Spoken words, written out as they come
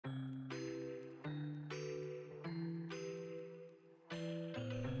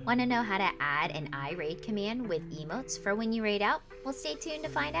Want to know how to add an iRaid command with emotes for when you raid out? Well, stay tuned to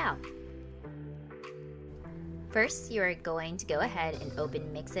find out. First, you are going to go ahead and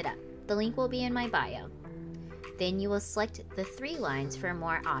open Mix It Up. The link will be in my bio. Then you will select the 3 lines for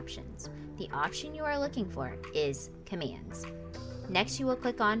more options. The option you are looking for is Commands. Next, you will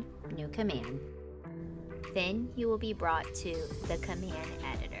click on New Command. Then you will be brought to the command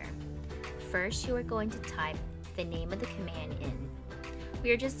editor. First, you are going to type the name of the command in. We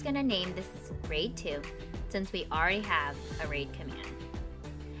are just going to name this RAID 2 since we already have a RAID command.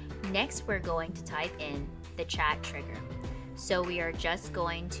 Next, we're going to type in the chat trigger. So we are just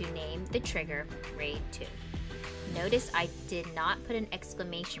going to name the trigger RAID 2. Notice I did not put an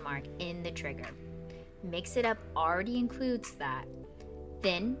exclamation mark in the trigger. Mix It Up already includes that.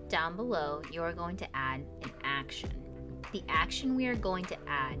 Then down below, you are going to add an action. The action we are going to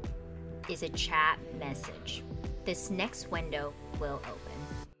add is a chat message. This next window will open.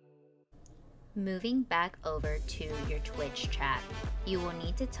 Moving back over to your Twitch chat, you will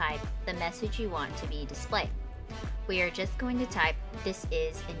need to type the message you want to be displayed. We are just going to type, "This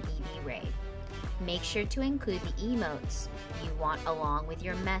is an EB raid." Make sure to include the emotes you want along with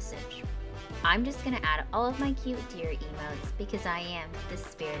your message. I'm just going to add all of my cute deer emotes because I am the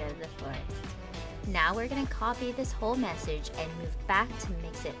spirit of the forest. Now we're going to copy this whole message and move back to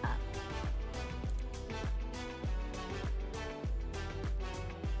Mix It Up.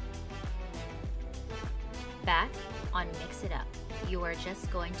 Back on Mix It Up, you are just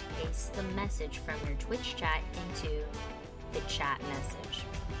going to paste the message from your Twitch chat into the chat message.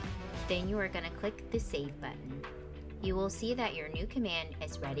 Then you are going to click the Save button. You will see that your new command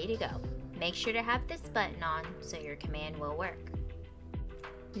is ready to go. Make sure to have this button on so your command will work.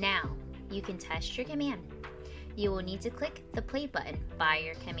 Now, you can test your command. You will need to click the play button by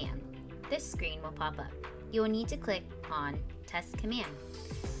your command. This screen will pop up. You will need to click on Test Command.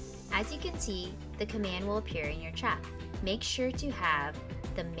 As you can see, the command will appear in your chat. Make sure to have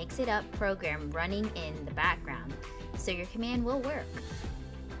the Mix It Up program running in the background so your command will work.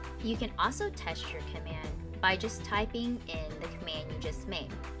 You can also test your command by just typing in the command you just made.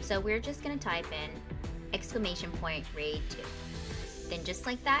 So we're just going to type in !RAID 2. Then just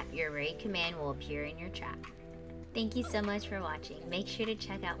like that, your RAID command will appear in your chat. Thank you so much for watching. Make sure to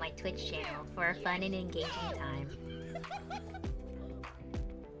check out my Twitch channel for a fun and engaging time.